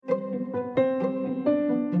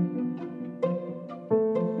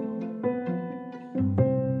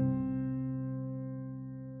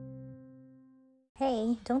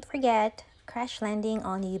forget, Crash Landing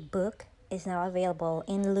on You book is now available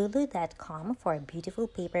in lulu.com for a beautiful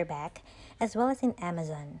paperback as well as in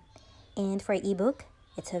Amazon. And for ebook,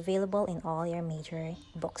 it's available in all your major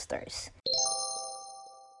bookstores.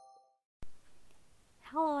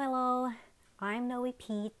 Hello. I'm Noe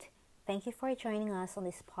Pete. Thank you for joining us on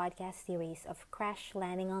this podcast series of Crash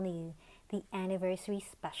Landing on You, the anniversary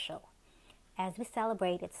special. As we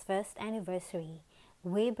celebrate its first anniversary,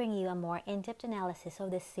 we bring you a more in-depth analysis of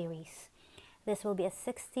this series. This will be a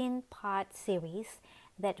 16-part series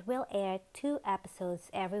that will air 2 episodes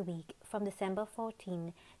every week from December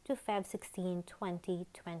 14 to Feb 16,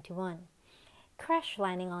 2021. Crash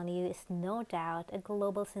Landing on You is no doubt a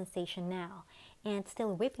global sensation now and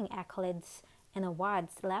still reaping accolades and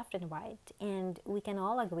awards left and right, and we can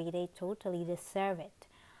all agree they totally deserve it.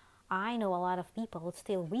 I know a lot of people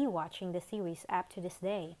still rewatching the series up to this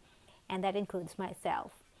day, and that includes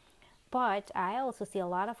myself. But I also see a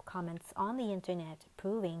lot of comments on the internet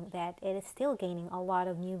proving that it is still gaining a lot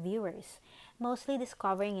of new viewers, mostly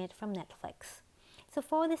discovering it from Netflix. So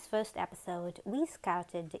for this first episode, we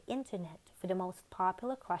scouted the internet for the most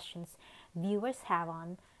popular questions viewers have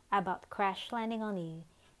on about Crash Landing on You,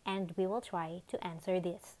 and we will try to answer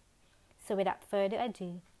this. So without further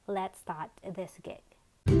ado, let's start this gig.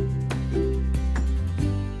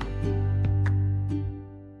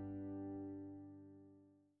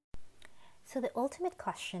 So the ultimate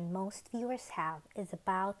question most viewers have is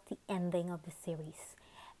about the ending of the series.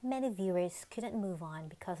 Many viewers couldn't move on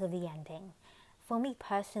because of the ending. For me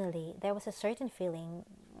personally, there was a certain feeling,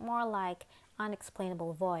 more like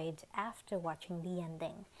unexplainable void after watching the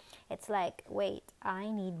ending. It's like, wait, I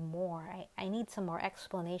need more. I need some more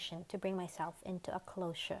explanation to bring myself into a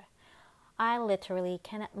closure. I literally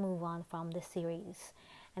cannot move on from the series,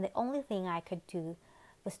 and the only thing I could do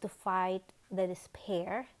was to fight the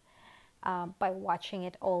despair by watching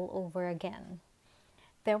it all over again.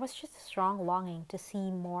 There was just a strong longing to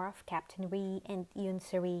see more of Captain Ri and Yoon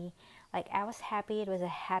Suri. Like, I was happy it was a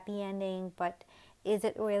happy ending, but is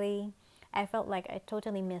it really? I felt like I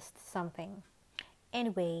totally missed something.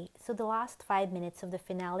 Anyway, so the last 5 minutes of the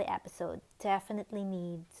finale episode definitely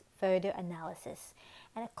needs further analysis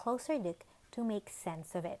and a closer look to make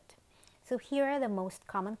sense of it. So here are the most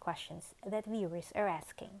common questions that viewers are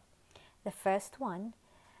asking. The first one,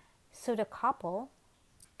 so the couple,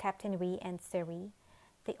 Captain Ri and Suri,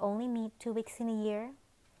 they only meet 2 weeks in a year?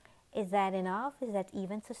 Is that enough? Is that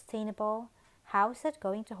even sustainable? How is that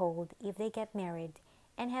going to hold if they get married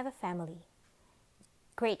and have a family?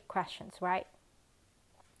 Great questions, right?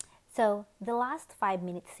 So the last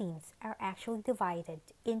 5-minute scenes are actually divided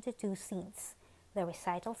into 2 scenes, the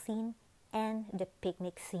recital scene and the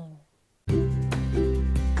picnic scene.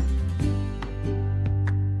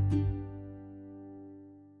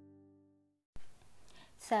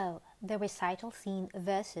 So, the recital scene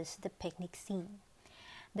versus the picnic scene.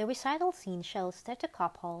 The recital scene shows that the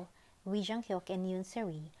couple, Ri Jung-hyuk and Yoon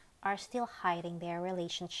Suri, are still hiding their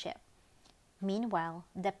relationship. Meanwhile,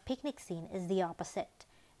 the picnic scene is the opposite.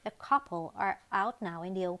 The couple are out now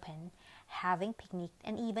in the open, having picnicked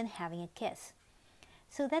and even having a kiss.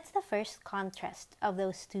 So that's the first contrast of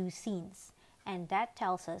those 2 scenes, and that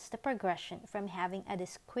tells us the progression from having a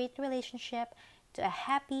discreet relationship to a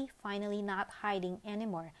happy, finally not hiding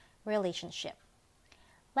anymore relationship.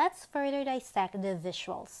 Let's further dissect the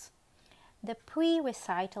visuals. The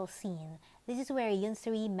pre-recital scene, this is where Yoon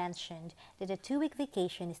Suri mentioned that a 2-week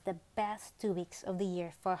vacation is the best 2 weeks of the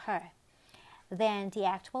year for her. Then the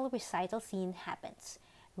actual recital scene happens.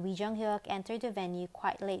 Ri Jung-hyuk entered the venue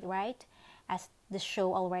quite late, right? As the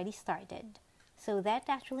show already started. So that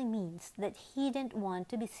actually means that he didn't want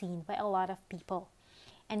to be seen by a lot of people.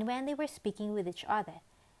 And when they were speaking with each other,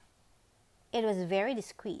 it was very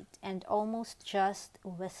discreet and almost just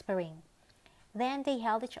whispering. Then they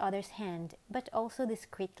held each other's hand, but also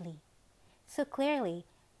discreetly. So clearly,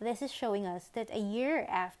 this is showing us that a year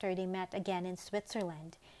after they met again in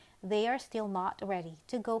Switzerland, they are still not ready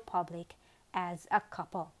to go public as a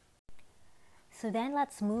couple. So then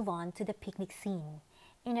let's move on to the picnic scene.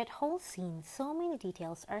 In that whole scene, so many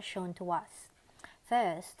details are shown to us.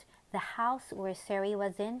 First, the house where Suri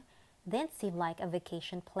was in didn't seem like a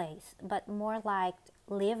vacation place, but more like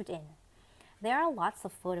lived in. There are lots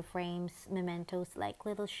of photo frames, mementos like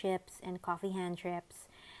little ships and coffee hand drips.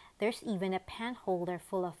 There's even a pen holder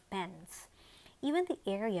full of pens. Even the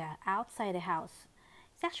area outside the house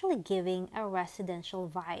is actually giving a residential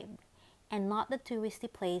vibe and not the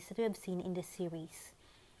touristy place that we have seen in the series.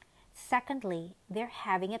 Secondly, they're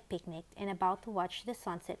having a picnic and about to watch the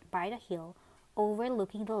sunset by the hill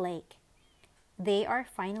overlooking the lake. They are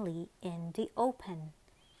finally in the open.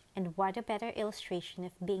 And what a better illustration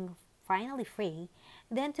of being finally free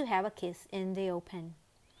than to have a kiss in the open.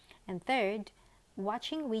 And third,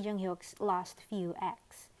 watching Ri Jung-hyuk's last few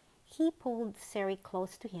acts. He pulled Seri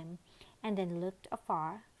close to him and then looked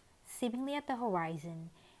afar, seemingly at the horizon,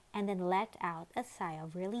 and then let out a sigh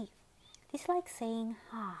of relief. It's like saying,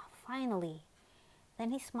 finally.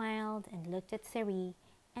 Then he smiled and looked at Seri,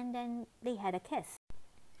 and then they had a kiss.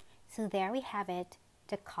 So there we have it.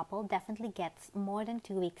 The couple definitely gets more than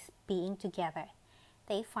 2 weeks being together.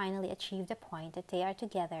 They finally achieved the point that they are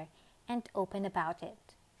together and open about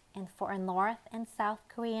it. And for a North and South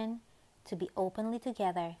Korean to be openly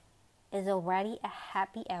together is already a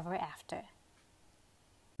happy ever after.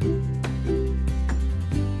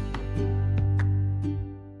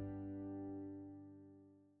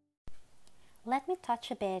 Let me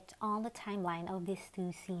touch a bit on the timeline of these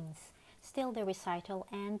two scenes, still the recital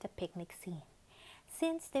and the picnic scene.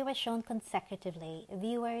 Since they were shown consecutively,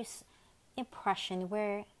 viewers' impression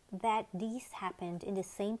were that these happened in the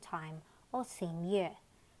same time or same year.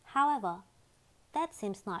 However, that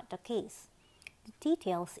seems not the case. The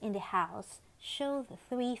details in the house show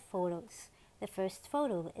 3 photos. The first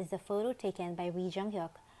photo is the photo taken by Ri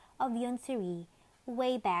Jung-hyuk of Yoon Se-ri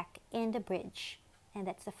way back in the bridge, and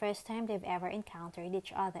that's the first time they've ever encountered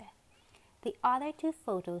each other. The other 2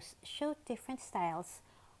 photos show different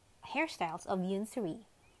hairstyles of Yoon Se-ri,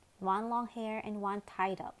 one long hair and one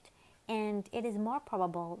tied up, and it is more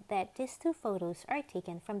probable that these 2 photos are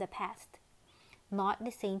taken from the past, not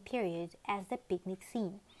the same period as the picnic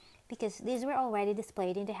scene, because these were already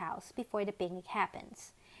displayed in the house before the picnic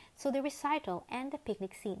happens. So the recital and the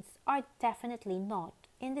picnic scenes are definitely not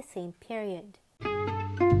in the same period.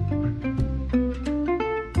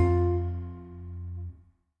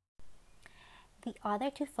 The other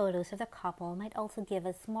 2 photos of the couple might also give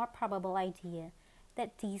us more probable idea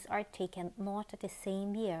that these are taken not at the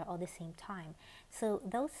same year or the same time. So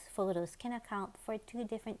those photos can account for 2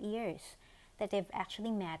 different years that they've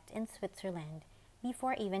actually met in Switzerland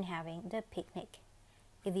before even having the picnic.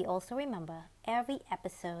 If you also remember, every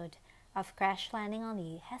episode of Crash Landing on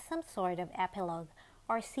You has some sort of epilogue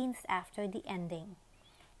or scenes after the ending.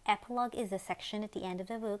 Epilogue is a section at the end of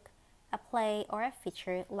the book, a play or a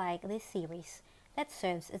feature like this series that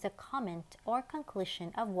serves as a comment or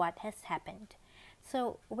conclusion of what has happened.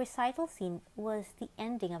 So recital scene was the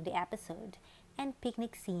ending of the episode and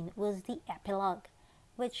picnic scene was the epilogue,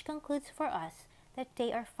 which concludes for us that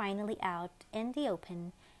they are finally out in the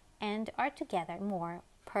open and are together more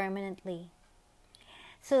permanently.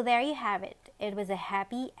 So there you have it. It was a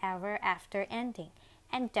happy ever after ending,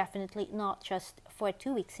 and definitely not just for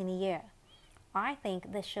 2 weeks in a year. I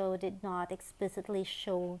think the show did not explicitly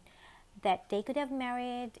show that they could have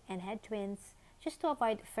married and had twins just to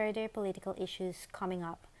avoid further political issues coming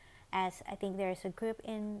up, as I think there's a group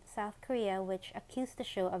in South Korea which accused the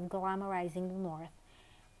show of glamorizing the North,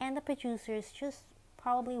 and the producers just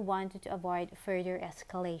probably wanted to avoid further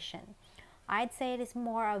escalation. I'd say it is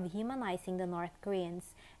more of humanizing the North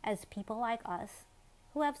Koreans as people like us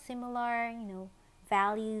who have similar,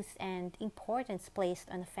 values and importance placed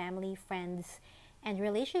on family, friends, and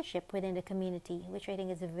relationship within the community, which I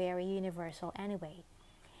think is very universal anyway.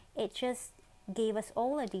 It just gave us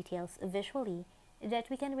all the details visually that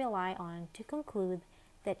we can rely on to conclude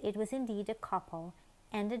that it was indeed a couple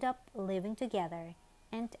ended up living together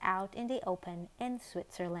and out in the open in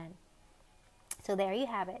Switzerland. So there you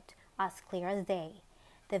have it, as clear as day.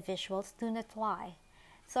 The visuals do not lie.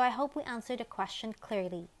 So I hope we answered the question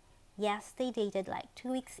clearly. Yes, they dated like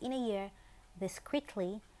 2 weeks in a year,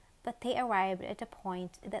 discreetly, but they arrived at a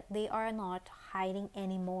point that they are not hiding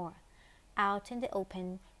anymore. Out in the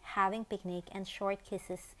open, having picnic and short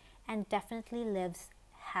kisses, and definitely lives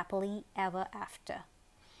happily ever after.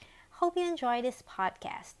 Hope you enjoyed this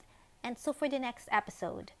podcast. And so for the next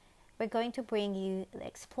episode, we're going to bring you the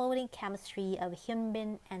exploding chemistry of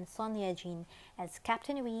Hyunbin and Son Ye-jin as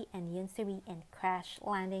Captain Ri and Yoon Se-ri in Crash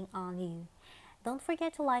Landing on You. Don't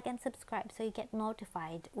forget to like and subscribe so you get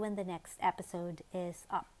notified when the next episode is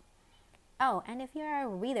up. Oh, and if you're a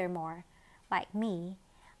reader more, like me,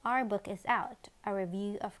 our book is out, a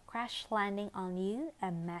review of Crash Landing on You, a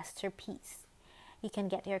masterpiece. You can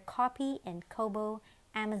get your copy in Kobo,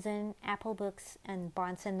 Amazon, Apple Books, and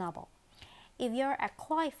Barnes & Noble. If you're a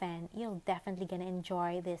Chloe fan, you're definitely gonna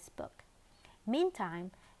enjoy this book. Meantime,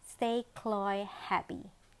 stay Chloe happy.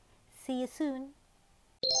 See you soon!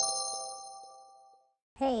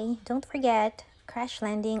 Hey, don't forget, Crash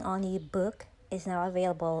Landing on You book is now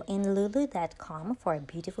available in lulu.com for a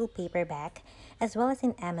beautiful paperback as well as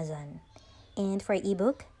in Amazon. And for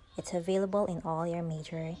ebook, it's available in all your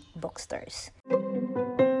major bookstores.